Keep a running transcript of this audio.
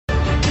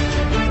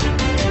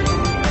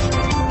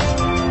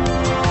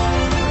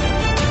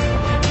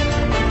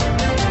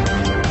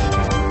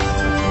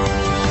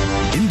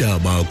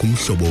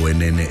kumhlobo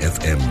wenene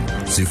FM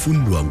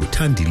sifundwa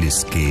nguThandile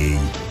Skey.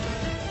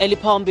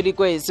 Eliphambili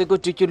kwezi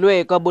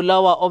Kudutyulwe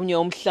kwabulawa omnye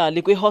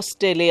umhlali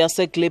kwihostele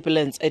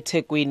yaseIGleblands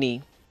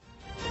eThekwini.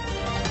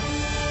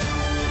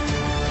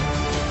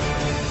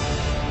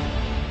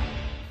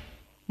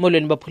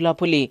 Molweni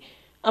baphulaphuli,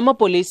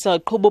 amapolisa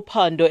aqhuba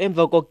uphando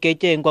emva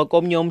kokugetyengwa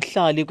komnye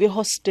umhlali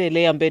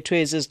kwihostele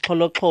yambethwe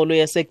izixholo-xholo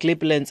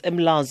yaseIGleblands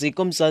eMlazi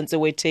kumzantsi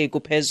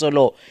weTheku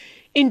phezolo.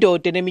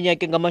 Indoda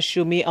eneminyaka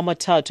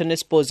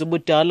engama-38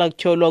 ubudala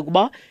kutyholwa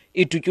ukuba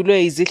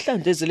idutyulwe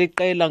izihlandlo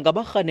eziliqela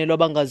ngabarhanelwa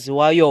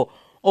abangaziwayo.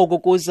 Oku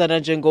kuzana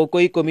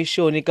njengoko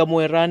ikomishoni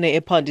kaMwerane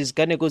ephanda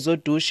iziganeko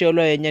zodushe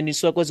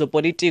olwayanyaniswa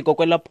kwezopolitiko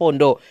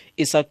kwelaphondo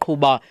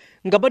isaqhuba.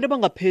 Ngabantu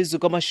abangaphezu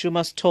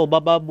kwama-90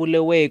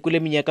 ababulewe kule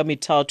minyaka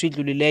mithathu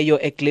idlulileyo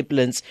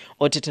eGleblands.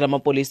 Othethela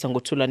amapolisa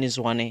nguThulani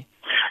Zwane.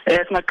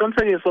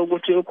 Singaqinisekisa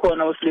ukuthi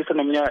ukhona osilisa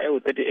nomnyaka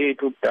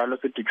ewu-38 ubudala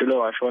osedutyulwe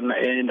washona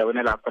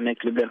endaweni lapha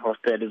neGleblands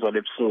hostele izolo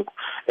ebusuku.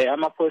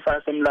 Amaphoyisa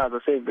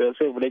asemlaza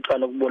sevule icala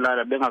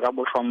lokubulala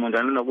bengakaboshwa umuntu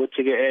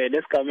nanokuthi-ke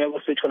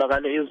lesigameko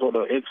sitholakale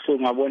izolo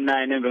ebusuku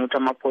ngabo-9 emveni ukuthi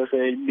amaphoyisa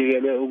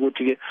ebikelwe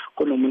ukuthi-ke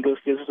kunomuntu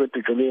wesilisa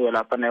osedutyuliwe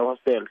lapha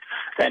nehostele.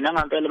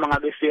 Nangampela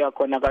mangabe efika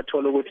khona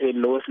kathola ukuthi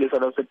lo wesilisa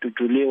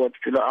losedutyuliwe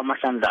wadutyulwa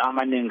amahlandla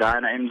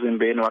amaningana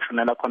emzimbeni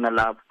washonela khona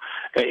lapho.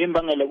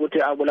 Imbangela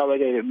ukuthi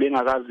abulawe-ke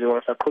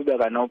bengakaziwa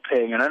saqhubeka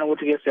nophenyo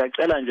nanokuthi-ke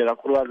siyacela nje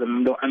kakhulukazi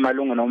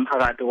amalungu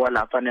nomphakathi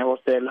kwalapha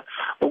nehostela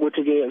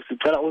ukuthi-ke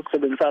sicela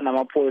ukusebenzisana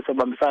namaphoyisa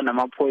ubambisana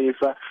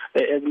namaphoyisa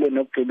ekulweni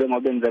nobugebengu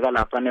obenzeka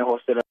lapha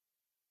nehostela.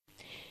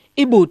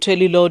 Ibutho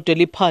elilodwa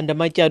liphanda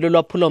amatyala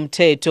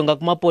olwaphulomthetho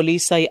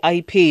ngakumapolisa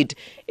i-IPID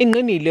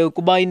inqinile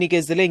ukuba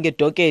inikezele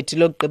ngedokethi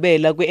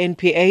lokugqibela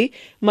kwe-NPA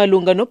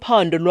malunga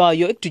nophando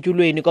lwayo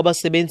ekudutyulweni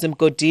kwabasebenzi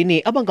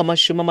mgodini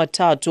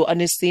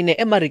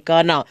abangama-34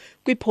 eMarikana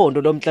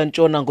kwiphondo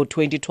lomntla-ntshona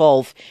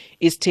ngo-2012.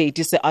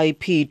 Isithethi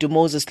se-IPID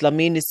uMoses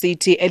Dlamini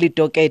sithi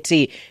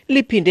elidokethi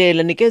liphinde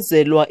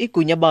lanikezelwa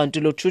igunya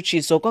abantu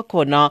lotshutshiso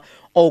kwakhona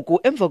oku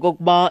emva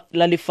kokuba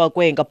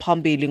lalifakwe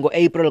ngaphambili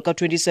ngo-April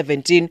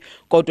ka-2017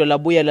 kodwa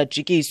labuya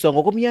lajikiswa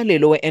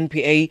ngokomyalelo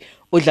we-NPA.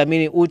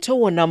 uDlamini uthe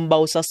wona mba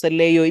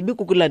usaseleyo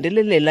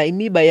ibikukulandelelela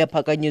imiba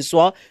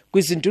eyaphakanyiswa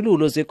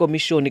kwizindululo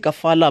zekomishoni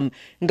kaFalam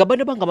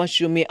ngabantu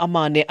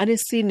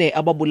abangama-44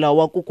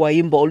 ababulawa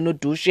kugwayimbo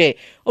olunodushe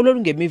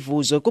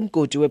olwalungemivuzo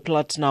kumgodi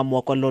weplatinum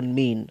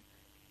wakwaLonmin.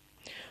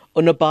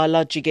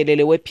 Unobhala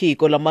jikelele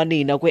wephiko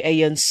lamanina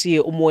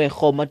kwe-ANC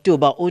uMwekgo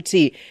Matuba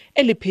uthi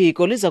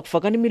eliphiko liza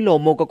kufakana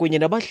imilomo kwakunye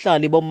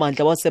nabahlali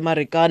bommandla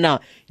waseMarikana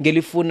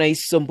ngelifuna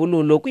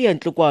isisombululo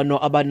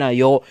kwiyantlukwano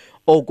abanayo.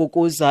 Oku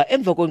kuza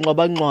emva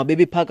kongxwabangxwabe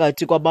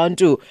ebiphakathi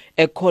kwabantu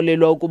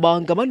ekholelwa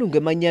ukuba ngamalungu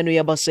emanyano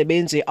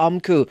yabasebenzi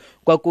AMCU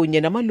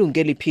kwakunye namalungu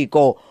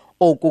eliphiko.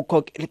 Oku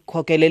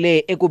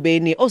khokelele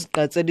ekubeni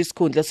oziqatsela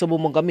isikhundla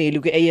sobumongameli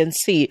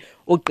kwi-ANC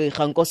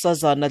uGqirha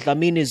Nkosazana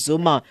Dlamini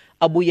Zuma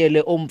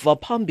abuyele omva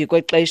phambi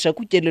kwexesha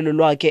kutyelelo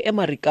lwakhe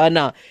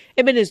eMarikana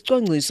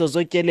ebenezicwangciso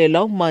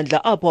zotyelela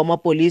ummandla apho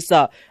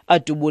amapolisa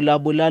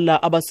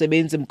adubula-bulala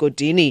abasebenzi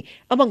mgodini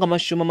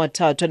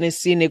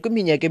abangama-34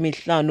 kwiminyaka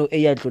emihlanu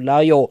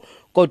eyadlulayo.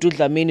 Kodwa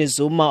uDlamini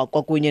Zuma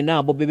kwakunye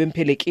nabo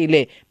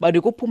bebemphelekile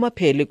badi kuphuma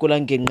phele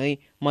kula ngingqi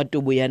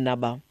Matubu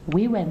yanaba.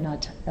 We were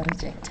not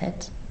rejected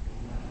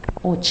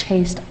or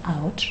chased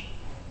out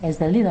as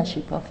the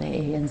leadership of the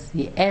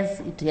ANC, as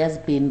it has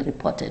been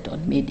reported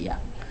on media.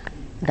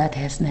 That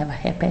has never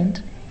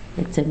happened.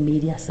 It's a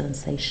media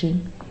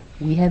sensation.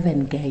 We have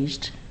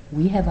engaged.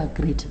 We have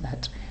agreed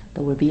that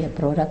there will be a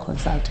broader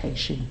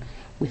consultation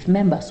with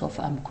members of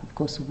AMCU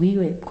because we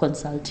were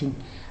consulting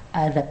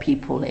other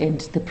people,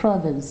 and the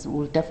province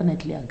will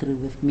definitely agree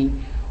with me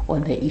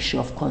on the issue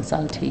of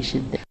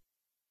consultation.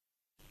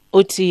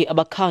 Uthi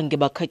abakhange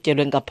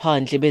bakhatyelwe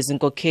ngaphandle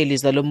bezinkokheli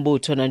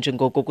zalombutho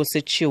nanjengoko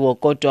kusitshiwo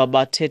kodwa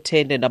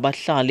abathethene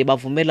nabahlali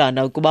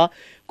bavumelana ukuba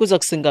kuza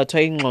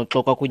kusingathwa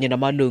ingxoxo kwakunye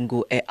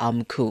namalungu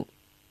e-AMCU.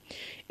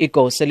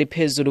 Igosa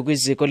eliphezulu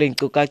kwiziko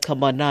leenkcukacha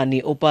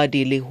manani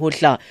uPadi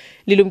Lihudla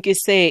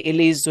lilumkise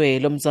ilizwe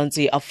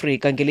loMzantsi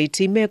Afrika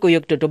ngelithi imeko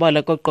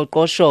yokudodobala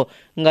koqoqosho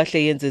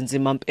ngahle yenze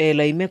nzima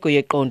mpela imeko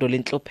yeqondo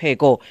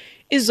lentlupheko.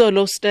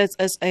 Izolo Stats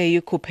SA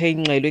ikhuphe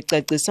ingxelo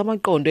icacisa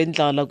amaqondo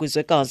endlala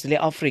kwizwekazi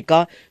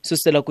leAfrika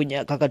susela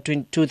kunyaka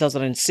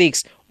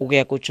ka-2006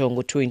 ukuya kutsho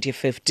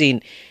ngo-2015.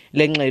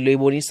 Le ngxelo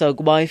ibonisa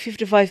ukuba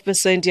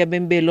i-55%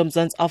 yabemi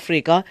loMzantsi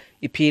Afrika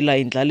iphila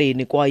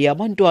endlaleni kwaye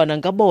abantwana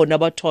ngabona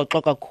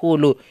abathoxwa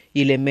kakhulu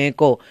yile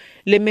meko.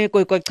 Le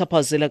meko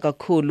ikwachaphazela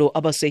kakhulu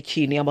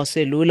abasetyhini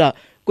abaselula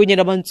kunye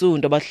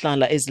nabantsundu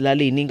abahlala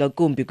ezilalini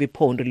ngakumbi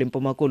kwiphondo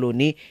leMpuma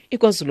Koloni,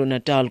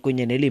 iKwaZulu-Natal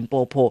kunye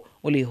neLimpopo.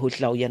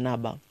 uLihudla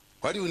uyanaba.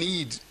 What you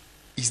need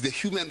is the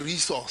human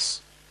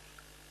resource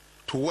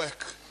to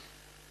work,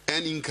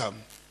 earn income,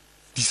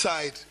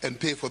 decide and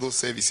pay for those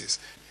services.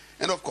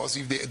 And of course,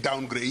 if they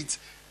downgrade,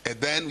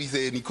 then with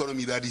an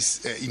economy that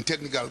is in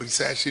technical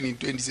recession in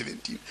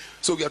 2017.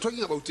 So we are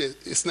talking about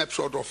a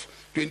snapshot of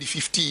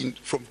 2015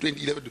 from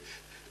 2011.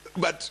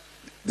 But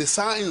the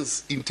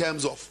signs in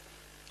terms of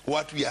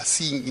what we are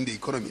seeing in the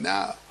economy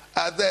now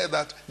are there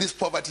that this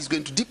poverty is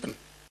going to deepen.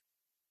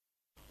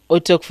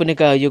 Uthi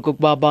kufunekayo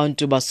ukuba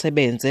abantu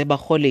basebenze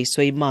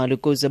barholiswe imali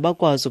ukuze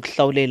bakwazi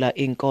ukuhlawulela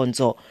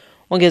inkonzo.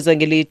 Ongeza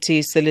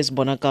ngelithi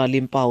selezibonakala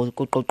impawu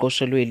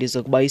kuqoqosho lweli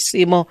zokuba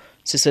isimo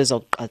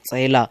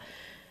sisezokuqatsela.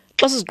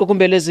 Xa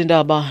siziqukumbele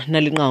izindaba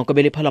nalinqaku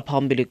beliphala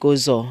phambili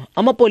kuzo,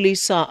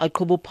 amapolisa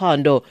aqhuba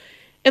uphando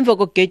emva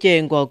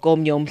kokugetyengwa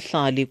komnye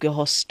umhlali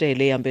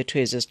kwihostele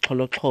eyambethwe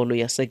zizixholo-xholo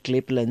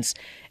yaseGleblands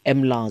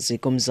eMlazi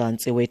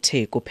kumzantsi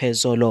weTheku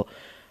phezolo.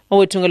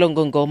 Owethungelo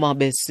ngongoma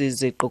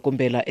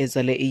besiziqukumbela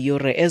ezale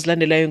iyure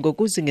ezilandelayo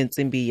ngokuzi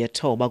ngentsimbi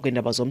yethoba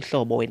kwiindaba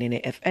zomhlobo wenene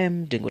FM.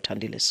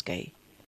 Ndinguthandile Skay.